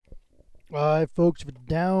Alright, folks, with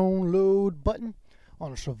the download button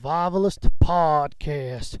on a Survivalist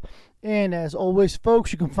podcast. And as always,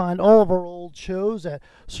 folks, you can find all of our old shows at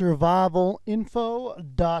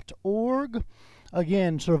survivalinfo.org.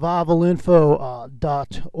 Again,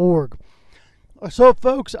 survivalinfo.org. So,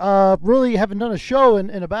 folks, really haven't done a show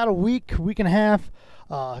in about a week and a half.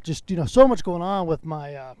 So much going on with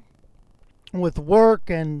my with work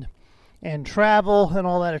and travel and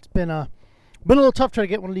all that. It's been a little tough trying to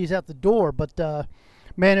get one of these out the door, but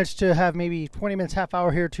managed to have maybe 20 minutes, half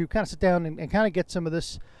hour here to kind of sit down and kind of get some of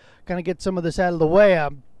this out of the way.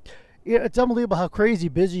 It's unbelievable how crazy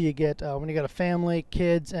busy you get when you got a family,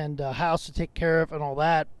 kids, and a house to take care of and all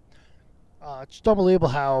that. It's just unbelievable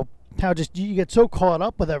how just you get so caught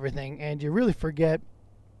up with everything and you really forget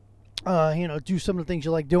do some of the things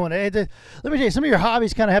you like doing. Let me tell you, some of your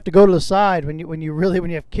hobbies kind of have to go to the side when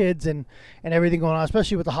you have kids and everything going on,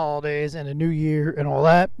 especially with the holidays and the new year and all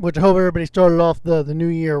that, which I hope everybody started off the new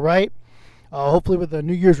year right. Hopefully with a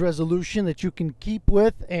New Year's resolution that you can keep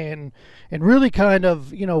with and really kind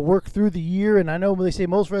of, work through the year. And I know when they say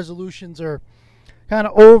most resolutions are kind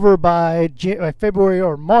of over by February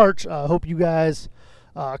or March, I hope you guys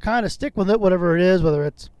kind of stick with it, whatever it is, whether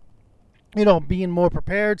it's being more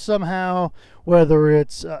prepared somehow, whether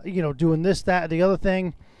it's, doing this, that, or the other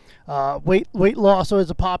thing. Weight loss is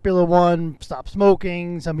a popular one. Stop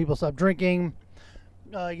smoking. Some people stop drinking.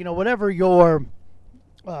 Whatever your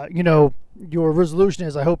resolution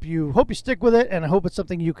is, I hope you stick with it, and I hope it's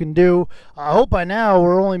something you can do. I hope by now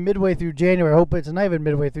we're only midway through January. I hope it's not even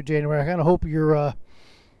midway through January. I kind of hope your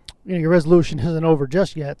resolution isn't over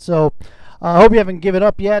just yet. So I hope you haven't given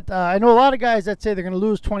up yet. I know a lot of guys that say they're going to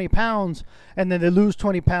lose 20 pounds, and then they lose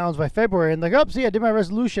 20 pounds by February, and they're like, oh, see, I did my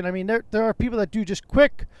resolution. I mean, there are people that do just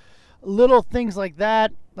quick little things like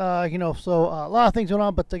that. So a lot of things going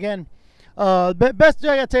on. But again, best thing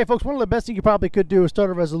I got to tell you, folks, one of the best things you probably could do is start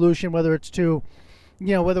a resolution, whether it's to,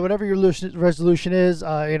 whatever your resolution is.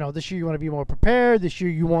 This year you want to be more prepared. This year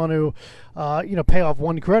you want to, pay off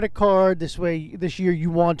one credit card. This year you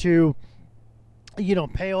want to,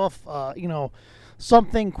 pay off,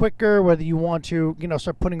 something quicker, whether you want to,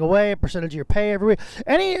 start putting away a percentage of your pay every week.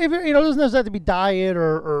 It doesn't necessarily have to be diet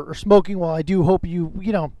or smoking. Well, I do hope you,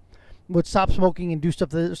 would stop smoking and do stuff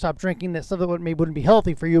that stop drinking, that stuff that maybe wouldn't be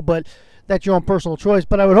healthy for you, but that's your own personal choice.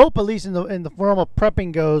 But I would hope, at least in the realm of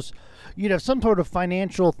prepping goes, you'd have some sort of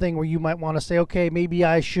financial thing where you might want to say, okay, maybe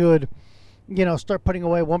I should, start putting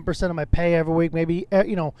away 1% of my pay every week. Maybe,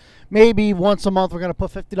 maybe once a month we're going to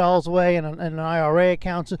put $50 away in an IRA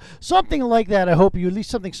account. So something like that. I hope at least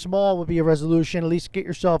something small would be a resolution. At least get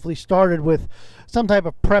yourself at least started with some type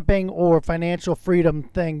of prepping or financial freedom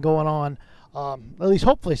thing going on. At least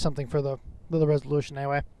hopefully something for the resolution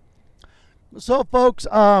anyway. So folks,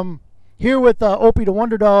 here with Opie the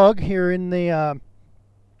Wonder Dog here in the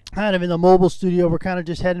kind of in the mobile studio. We're kind of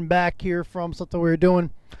just heading back here from something we were doing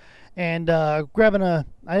and grabbing some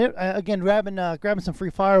free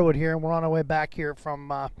firewood here, and we're on our way back here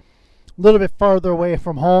from a little bit farther away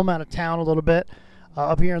from home, out of town a little bit,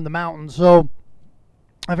 up here in the mountains. So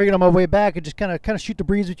I figured on my way back and just kind of shoot the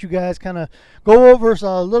breeze with you guys, kind of go over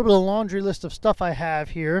a little bit of a laundry list of stuff I have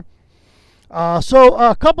here. So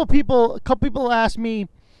a couple people asked me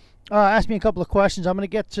a couple of questions. I'm going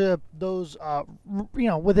to get to those, by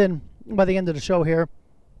the end of the show here.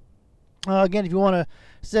 Again, if you want to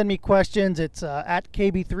send me questions, it's at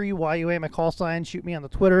KB3YUA, my call sign. Shoot me on the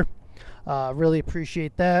Twitter. Really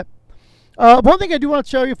appreciate that. One thing I do want to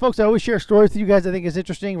show you folks, I always share stories with you guys I think is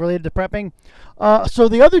interesting related to prepping. So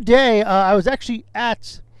the other day, I was actually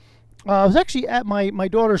at my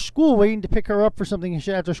daughter's school waiting to pick her up for something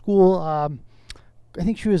after school. I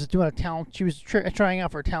think she was doing she was trying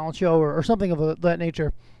out for a talent show or something of that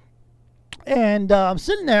nature. And I'm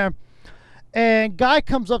sitting there, and guy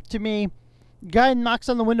comes up to me. Guy knocks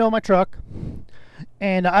on the window of my truck,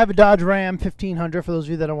 and I have a Dodge Ram 1500 for those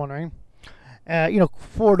of you that are wondering.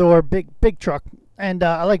 4-door, big truck, and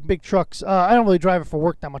I like big trucks. I don't really drive it for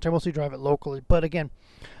work that much. I mostly drive it locally. But again,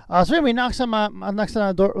 so anyway, knocks on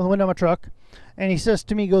the window of my truck, and he says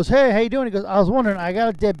to me, he goes, "Hey, how you doing?" He goes, "I was wondering, I got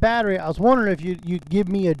a dead battery. I was wondering if you'd give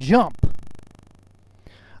me a jump."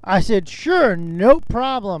 I said, "Sure, no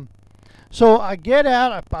problem." So I get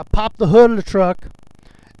out, I pop the hood of the truck,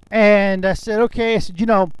 and I said, "Okay." I said, do you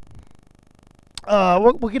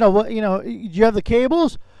have the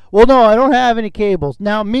cables? Well, no, I don't have any cables.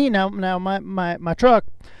 Now my truck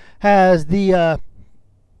has the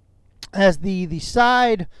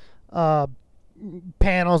side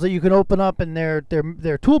panels that you can open up in their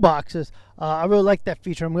toolboxes. I really like that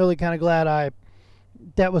feature. I'm really kind of glad I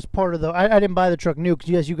that was part of the. I didn't buy the truck new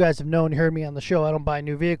because, as you guys have known, heard me on the show, I don't buy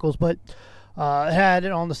new vehicles, but it had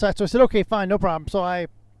it on the side. So I said, okay, fine, no problem. So I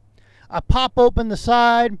pop open the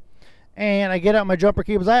side and I get out my jumper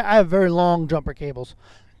cables. I have very long jumper cables,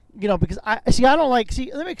 because I don't like.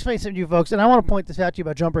 See, let me explain something to you folks, and I want to point this out to you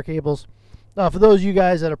about jumper cables. For those of you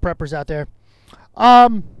guys that are preppers out there,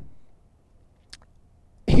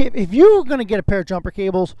 if you're going to get a pair of jumper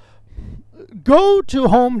cables, go to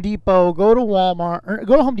Home Depot, go to Walmart, or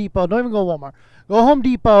go to Home Depot. Don't even go to Walmart. Go to Home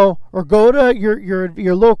Depot or go to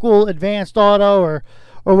your local Advanced Auto or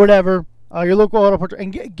whatever, your local auto parts,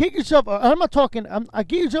 and get yourself. I'm not talking.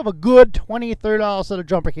 Get yourself a good $20, $30 set of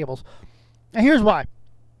jumper cables. And here's why.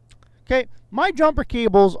 Okay, my jumper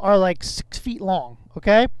cables are like 6 feet long.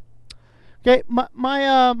 Okay,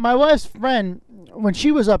 my wife's friend, when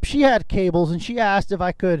she was up, she had cables, and she asked if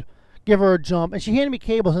I could give her a jump, and she handed me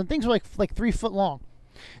cables, and things were like 3 foot long.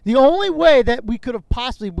 The only way that we could have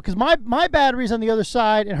possibly, because my battery's on the other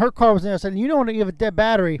side, and her car was on the other side, and when you have a dead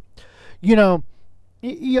battery, you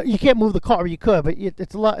can't move the car. You could, but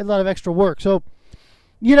it's a lot of extra work. So,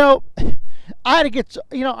 I had to get,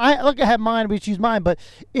 I had mine, we choose mine, but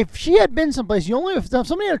if she had been someplace, if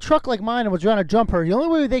somebody had a truck like mine and was trying to jump her, the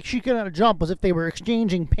only way she could have jumped was if they were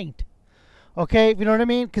exchanging paint. Okay, you know what I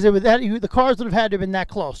mean? Because the cars would have had to have been that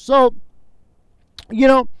close. So,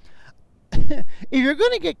 if you're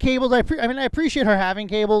going to get cables, I appreciate her having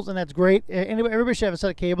cables, and that's great. Everybody should have a set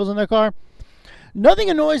of cables in their car. Nothing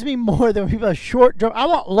annoys me more than when people have short jump. I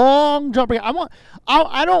want long jumper. I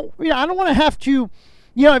don't want to have to.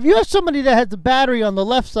 If you have somebody that has the battery on the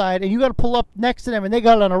left side and you got to pull up next to them and they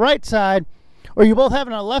got it on the right side, or you both have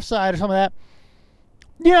it on the left side or something like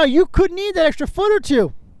that, you could need that extra foot or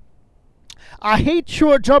two. I hate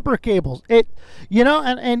short jumper cables. Any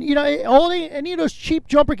of those cheap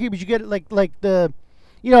jumper cables you get like the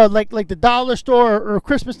dollar store or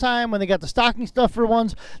Christmas time when they got the stocking stuffer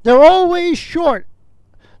ones. They're always short.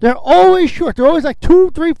 They're always like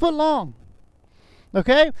 2-3 foot long.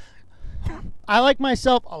 Okay. I like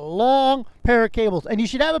myself a long pair of cables, and you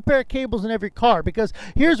should have a pair of cables in every car, because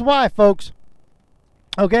here's why, folks.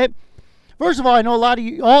 Okay. First of all, I know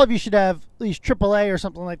all of you should have at least AAA or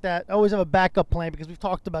something like that. Always have a backup plan, because we've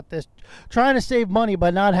talked about this. Trying to save money by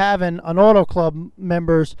not having an auto club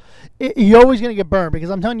members, you're always going to get burned, because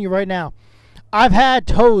I'm telling you right now, I've had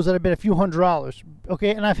tows that have been a few $100s,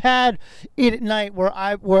 okay, and I've had it at night where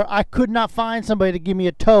I could not find somebody to give me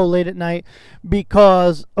a tow late at night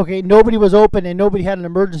because, okay, nobody was open and nobody had an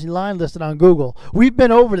emergency line listed on Google. We've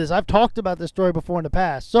been over this. I've talked about this story before in the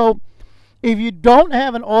past. So, if you don't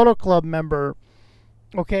have an auto club member,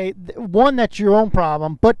 okay, one, that's your own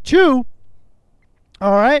problem, but two,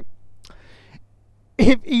 all right,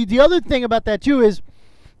 the other thing about that too is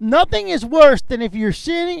nothing is worse than if you're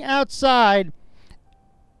sitting outside.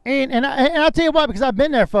 And I'll tell you why, because I've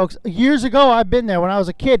been there, folks. Years ago, I've been there when I was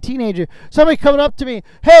a kid, teenager. Somebody coming up to me,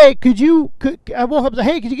 hey, I woke up and said,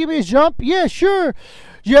 hey, could you give me a jump? Yeah, sure.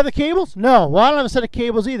 Do you have the cables? No. Well, I don't have a set of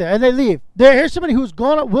cables either. And they leave. Here's somebody who's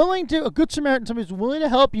a good Samaritan, somebody who's willing to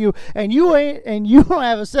help you, and you don't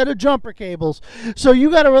have a set of jumper cables. So you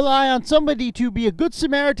got to rely on somebody to be a good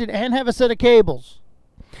Samaritan and have a set of cables.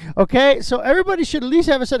 Okay? So everybody should at least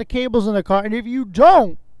have a set of cables in their car. And if you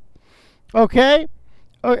don't, okay,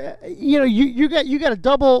 you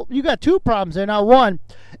got two problems there, not one.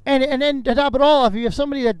 And then to top it all off, if you have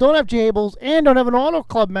somebody that don't have cables and don't have an auto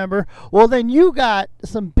club member, well, then you got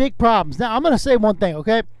some big problems. Now, I'm going to say one thing,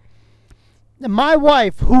 okay? My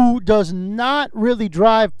wife, who does not really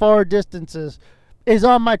drive far distances, is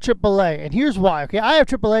on my AAA, and here's why. Okay, I have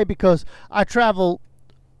AAA because I travel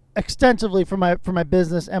extensively for my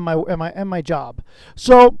business and my job.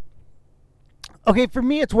 So, okay, for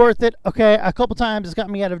me, it's worth it. Okay, a couple times it's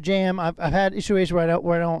gotten me out of jam. I've had situations where I've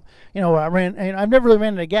never really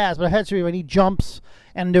ran out of gas, but I've had situations where I need jumps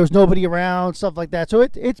and there was nobody around, stuff like that. So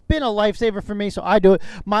it's been a lifesaver for me, so I do it.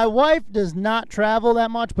 My wife does not travel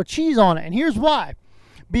that much, but she's on it, and here's why.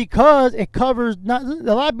 Because it covers, a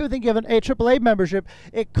lot of people think you have a AAA membership,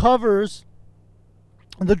 it covers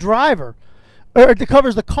the driver. Or it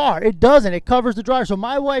covers the car. It doesn't. It covers the driver. So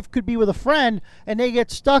my wife could be with a friend and they get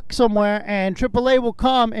stuck somewhere and AAA will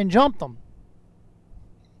come and jump them.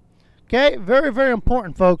 Okay? Very, very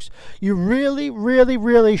important, folks. You really, really,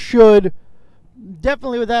 really should,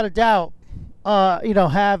 definitely without a doubt,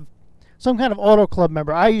 have some kind of auto club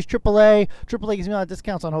member. I use AAA. AAA gives me a lot of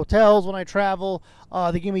discounts on hotels when I travel.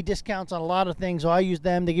 They give me discounts on a lot of things, so I use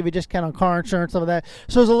them. They give you a discount on car insurance, stuff like that.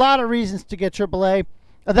 So there's a lot of reasons to get AAA.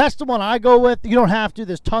 That's the one I go with. You don't have to.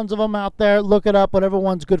 There's tons of them out there. Look it up. Whatever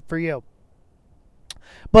one's good for you.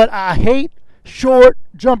 But I hate short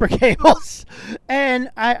jumper cables.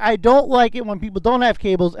 And I don't like it when people don't have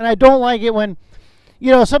cables, and I don't like it when,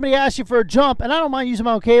 somebody asks you for a jump, and I don't mind using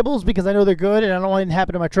my own cables because I know they're good and I don't want it to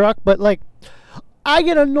happen to my truck, but like, I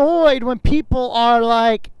get annoyed when people are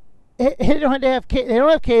like, they don't have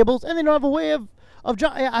cables and they don't have a way of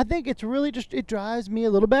I think it's really just, it drives me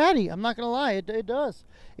a little batty. I'm not going to lie. It does.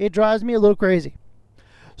 It drives me a little crazy.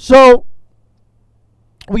 So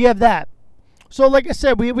we have that. So like I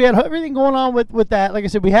said, we had everything going on with that. Like I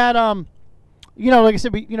said, we had, like I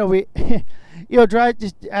said, we drive,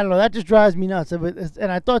 just, I don't know, that just drives me nuts.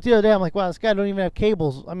 And I thought the other day, I'm like, wow, this guy don't even have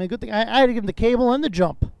cables. I mean, good thing I had to give him the cable and the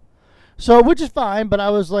jump. So, which is fine, but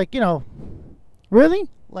I was like, really?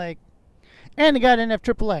 Like, and the guy didn't have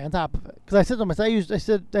AAA on top of it. Because I said to him,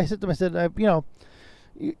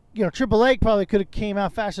 AAA probably could have came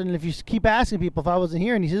out faster than if you keep asking people if I wasn't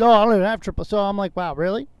here. And he said, oh, I don't even have AAA. So I'm like, wow,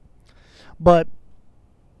 really? But,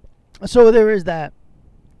 so there is that.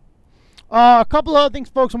 A couple other things,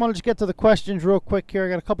 folks. I want to just get to the questions real quick here. I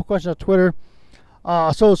got a couple questions on Twitter.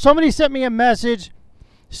 So somebody sent me a message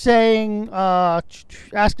saying,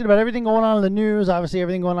 asking about everything going on in the news. Obviously,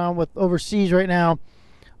 everything going on with overseas right now.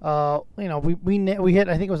 We hit,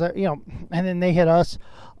 I think it was, and then they hit us.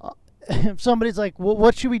 Somebody's like, well,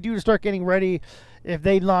 what should we do to start getting ready if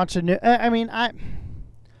they launch a new? I mean,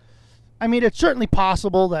 it's certainly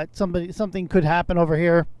possible that something could happen over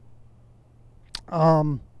here.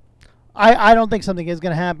 I don't think something is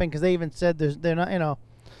going to happen because they even said they're not,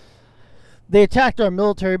 they attacked our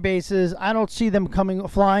military bases. I don't see them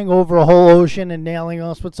flying over a whole ocean and nailing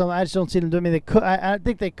us with something. I just don't see them doing it. They could. I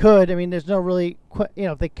think they could. I mean, there's no really,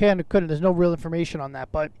 if they can or couldn't, there's no real information on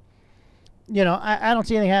that. But, I don't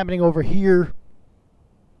see anything happening over here.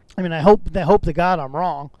 I mean, I hope to God I'm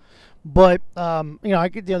wrong. But, I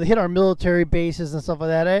could, they hit our military bases and stuff like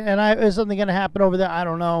that. And is something going to happen over there? I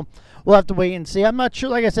don't know. We'll have to wait and see. I'm not sure.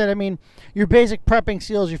 Like I said, I mean, your basic prepping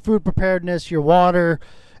skills, your food preparedness, your water,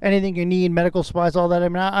 anything you need, medical supplies, all that. I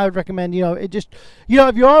mean, I would recommend, if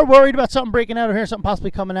you are worried about something breaking out over here, something possibly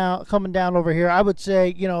coming down over here, I would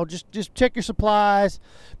say, just check your supplies,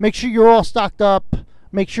 make sure you're all stocked up,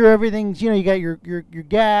 make sure everything's, you got your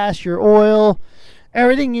gas, your oil,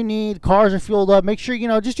 everything you need, cars are fueled up. Make sure,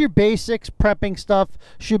 just your basics prepping stuff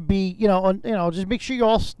should be, just make sure you're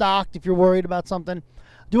all stocked if you're worried about something.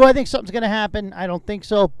 Do I think something's going to happen? I don't think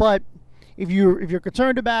so, but if you're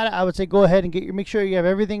concerned about it, I would say go ahead and make sure you have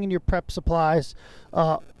everything in your prep supplies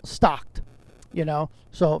stocked.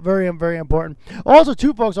 So very, very important. Also,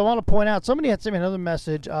 too, folks, I want to point out somebody had sent me another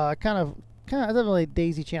message. Kind of doesn't really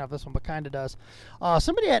daisy chain off this one, but kind of does.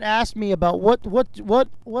 Somebody had asked me about what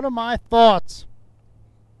are my thoughts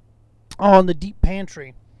on the deep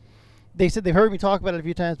pantry. They said they've heard me talk about it a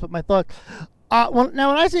few times, but my thoughts. Now, when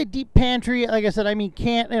I say deep pantry, like I said, I mean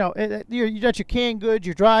you got your canned goods,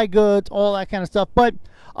 your dry goods, all that kind of stuff. But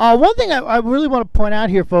one thing I really want to point out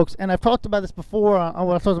here, folks, and I've talked about this before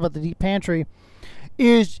when I talked about the deep pantry,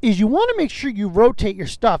 is you want to make sure you rotate your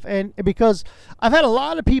stuff. And because I've had a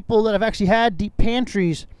lot of people that have actually had deep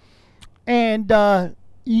pantries, and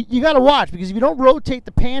you got to watch, because if you don't rotate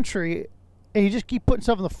the pantry and you just keep putting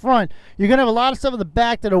stuff in the front, you're going to have a lot of stuff in the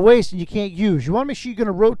back that are waste and you can't use. You want to make sure you're going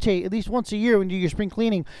to rotate at least once a year when you do your spring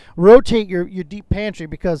cleaning. Rotate your deep pantry,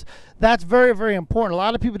 because that's very, very important. A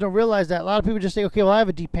lot of people don't realize that. A lot of people just say, okay, well, I have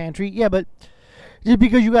a deep pantry. Yeah, but just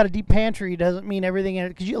because you got a deep pantry doesn't mean everything in it,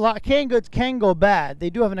 because a lot of canned goods can go bad. They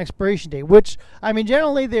do have an expiration date, which, I mean,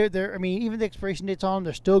 generally, even the expiration dates on them,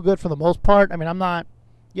 they're still good for the most part. I mean, I'm not,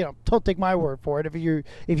 don't take my word for it. If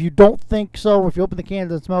you don't think so, or if you open the can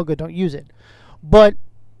and it doesn't smell good, don't use it. But,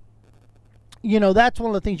 that's one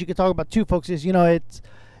of the things you can talk about too, folks, is, it's,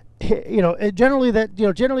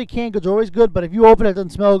 generally canned goods are always good, but if you open it, it doesn't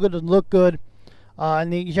smell good, doesn't look good,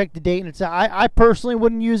 and then you check the date and it's, I personally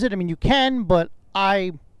wouldn't use it. I mean, you can, but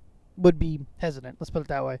I would be hesitant. Let's put it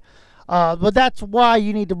that way. But that's why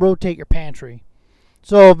you need to rotate your pantry.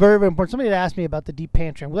 So very, very important. Somebody had asked me about the deep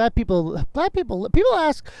pantry. I'm glad people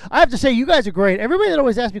ask. I have to say, you guys are great. Everybody that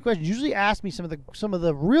always asks me questions usually asks me some of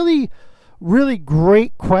the really, really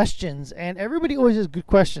great questions, and everybody always has good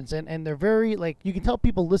questions, and they're very, like, you can tell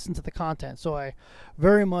people listen to the content. So I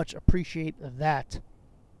very much appreciate that.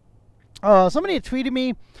 Somebody had tweeted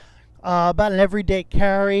me about an everyday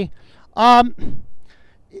carry. I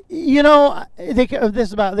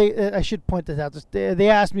should point this out. They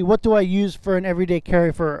asked me, what do I use for an everyday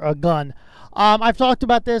carry for a gun? I've talked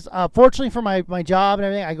about this. Fortunately for my job and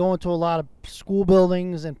everything, I go into a lot of school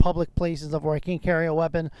buildings and public places where I can't carry a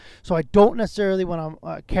weapon, so I don't necessarily want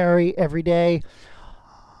to carry every day.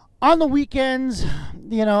 On the weekends,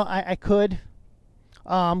 I could.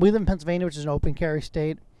 We live in Pennsylvania, which is an open carry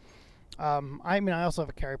state. I mean, I also have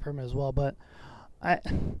a carry permit as well, but I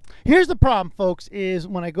here's the problem, folks, is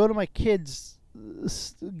when I go to my kids'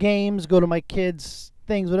 games, go to my kids'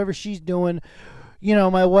 things, whatever she's doing.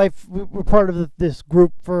 My wife, we're part of this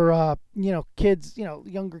group for, kids,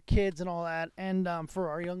 younger kids and all that, and for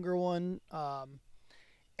our younger one.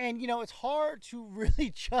 And it's hard to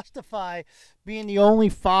really justify being the only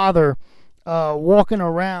father walking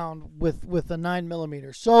around with a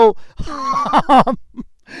 9mm. So, um,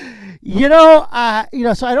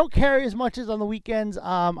 so I don't carry as much as on the weekends.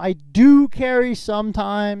 I do carry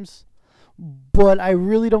sometimes, but I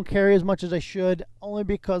really don't carry as much as I should, only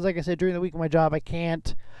because, like I said, during the week of my job, I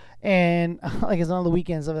can't. And like I said, on the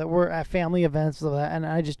weekends, we're at family events, and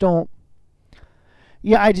I just don't.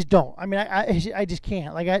 Yeah, I just don't. I mean, I just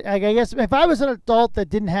can't. Like, I guess if I was an adult that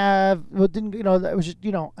that was just,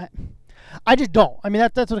 I just don't. I mean,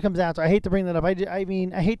 that's what it comes down to. I hate to bring that up. I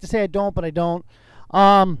mean, I hate to say I don't, but I don't.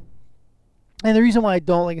 And the reason why I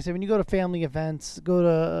don't, like I said, when you go to family events, go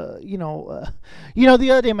to,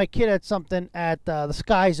 the other day my kid had something at the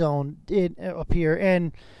Sky Zone up here,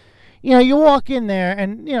 and you walk in there,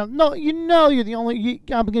 and you're the only.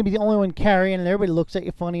 I'm gonna be the only one carrying, and everybody looks at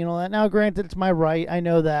you funny and all that. Now, granted, it's my right, I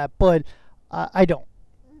know that, but I don't.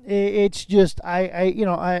 It's just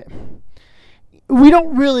we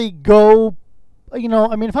don't really go. I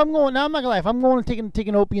mean, if I'm going now, I'm not gonna lie. If I'm going to take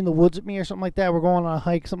an Opie in the woods with me or something like that, we're going on a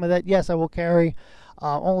hike, something like that. Yes, I will carry.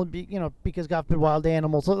 Only because God forbid wild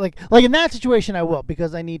animals. So like in that situation, I will,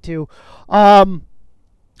 because I need to.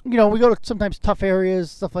 We go to sometimes tough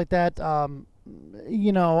areas, stuff like that. I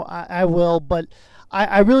will, but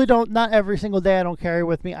I really don't. Not every single day I don't carry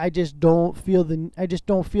with me. I just don't feel the.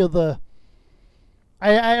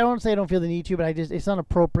 I don't want to say I don't feel the need to, but it's not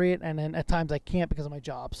appropriate, and then at times I can't because of my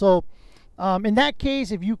job. So. In that case,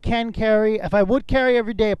 if you can carry, if I would carry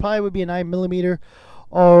every day, it probably would be a 9mm,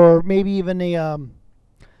 or maybe even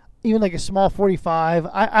like a small 45.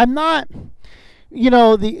 I'm not,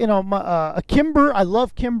 a Kimber. I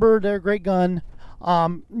love Kimber. They're a great gun. I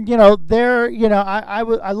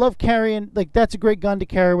love carrying. Like, that's a great gun to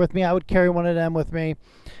carry with me. I would carry one of them with me.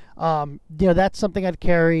 That's something I'd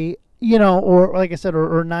carry. Or like I said,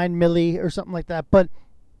 or 9mm or something like that. But.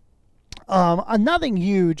 Nothing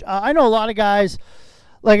huge. I know a lot of guys,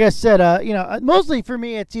 like I said, mostly for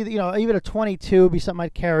me, it's either, even a 22 would be something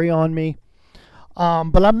I'd carry on me.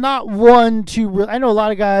 But I'm not one to, I know a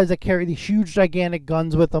lot of guys that carry these huge, gigantic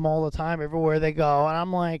guns with them all the time, everywhere they go. And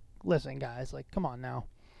I'm like, listen, guys, like, come on now.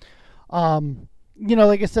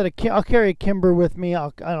 Like I said, I'll carry a Kimber with me.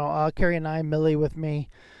 I'll carry a 9mm with me.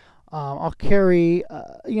 I'll carry,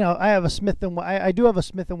 I have a I do have a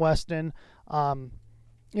Smith & Wesson.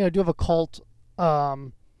 I do have a Colt,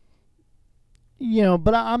 but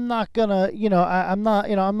I'm not gonna, I'm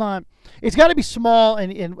not, it's got to be small,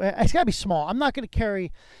 and it's got to be small. I'm not gonna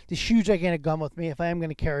carry this huge, gigantic gun with me. If I am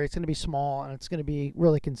gonna carry, it's gonna be small, and it's gonna be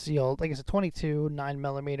really concealed. Like I said, 22,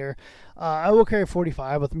 9mm. I will carry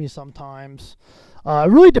 45 with me sometimes.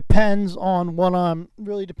 It really depends on what on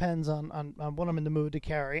what I'm in the mood to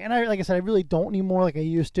carry. And like I said, I really don't anymore like I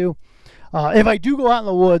used to. If I do go out in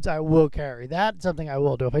the woods, I will carry. That's something I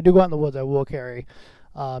will do. If I do go out in the woods, I will carry.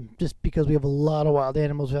 Just because we have a lot of wild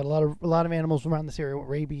animals. We had a lot of animals around this area with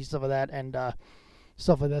rabies, stuff like that, and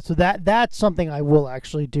stuff like that. So that's something I will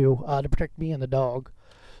actually do to protect me and the dog.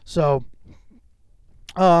 So,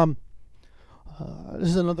 this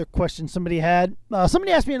is another question somebody had.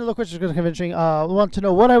 Somebody asked me another question that's kind of interesting. Want to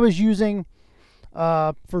know what I was using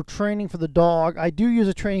for training for the dog. I do use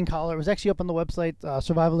a training collar. It was actually up on the website,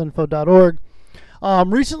 survivalinfo.org.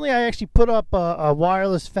 Recently, I actually put up a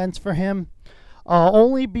wireless fence for him,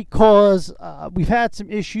 only because we've had some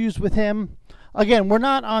issues with him. Again, we're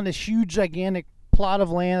not on this huge, gigantic plot of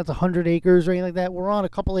land that's 100 acres or anything like that. We're on a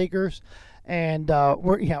couple acres, and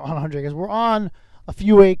we're on 100 acres. We're on a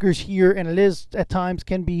few acres here, and it is at times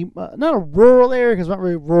can be not a rural area, because it's not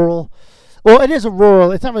really rural. Well, it is a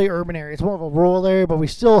rural. It's not really an urban area. It's more of a rural area, but we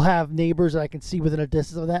still have neighbors that I can see within a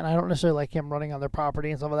distance of that, and I don't necessarily like him running on their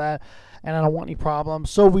property and stuff like that, and I don't want any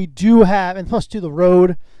problems. So we do have, and plus to the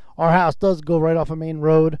road, our house does go right off a main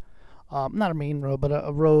road, not a main road, but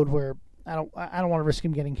a road where I don't want to risk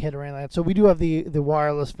him getting hit or anything like that. So we do have the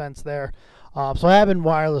wireless fence there. So I have been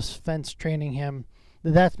wireless fence training him.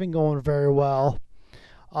 That's been going very well.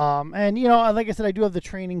 And like I said, I do have the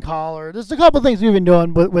training collar. There's a couple things we've been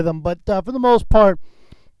doing with them, but for the most part,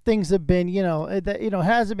 things have been,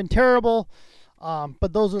 hasn't been terrible.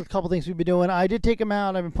 But those are a couple things we've been doing. I did take him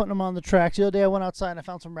out. I've been putting him on the tracks. The other day I went outside and I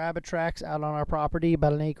found some rabbit tracks out on our property,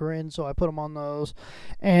 about an acre in, so I put them on those.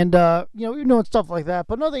 And we're doing stuff like that,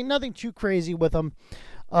 but nothing too crazy with them.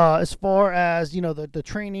 as far as the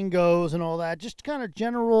training goes and all that. Just kind of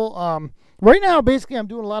general. Right now, basically, I'm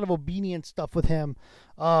doing a lot of obedience stuff with him.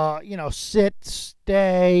 Sit,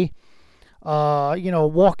 stay.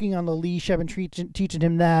 Walking on the leash. I've been teaching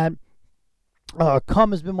him that.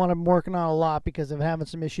 Come has been one I'm working on a lot because I'm having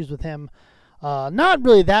some issues with him. Not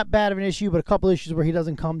really that bad of an issue, but a couple issues where he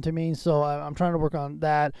doesn't come to me. So I'm trying to work on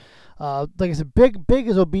that. Like I said, big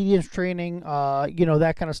is obedience training.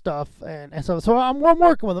 That kind of stuff, and so I'm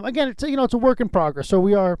working with him. Again, it's a work in progress. So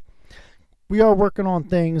we are working on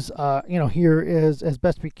things. Here is as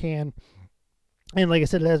best we can. And like I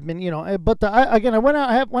said, it has been, but I went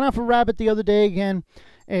out for rabbit the other day again,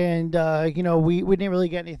 and we didn't really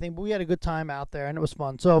get anything, but we had a good time out there, and it was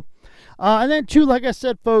fun. So, and then too, like I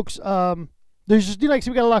said, folks, there's just we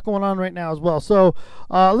got a lot going on right now as well. So,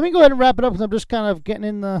 let me go ahead and wrap it up because I'm just kind of getting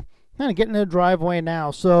in the driveway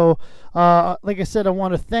now. So, like I said, I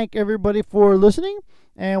want to thank everybody for listening,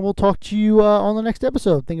 and we'll talk to you on the next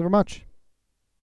episode. Thank you very much.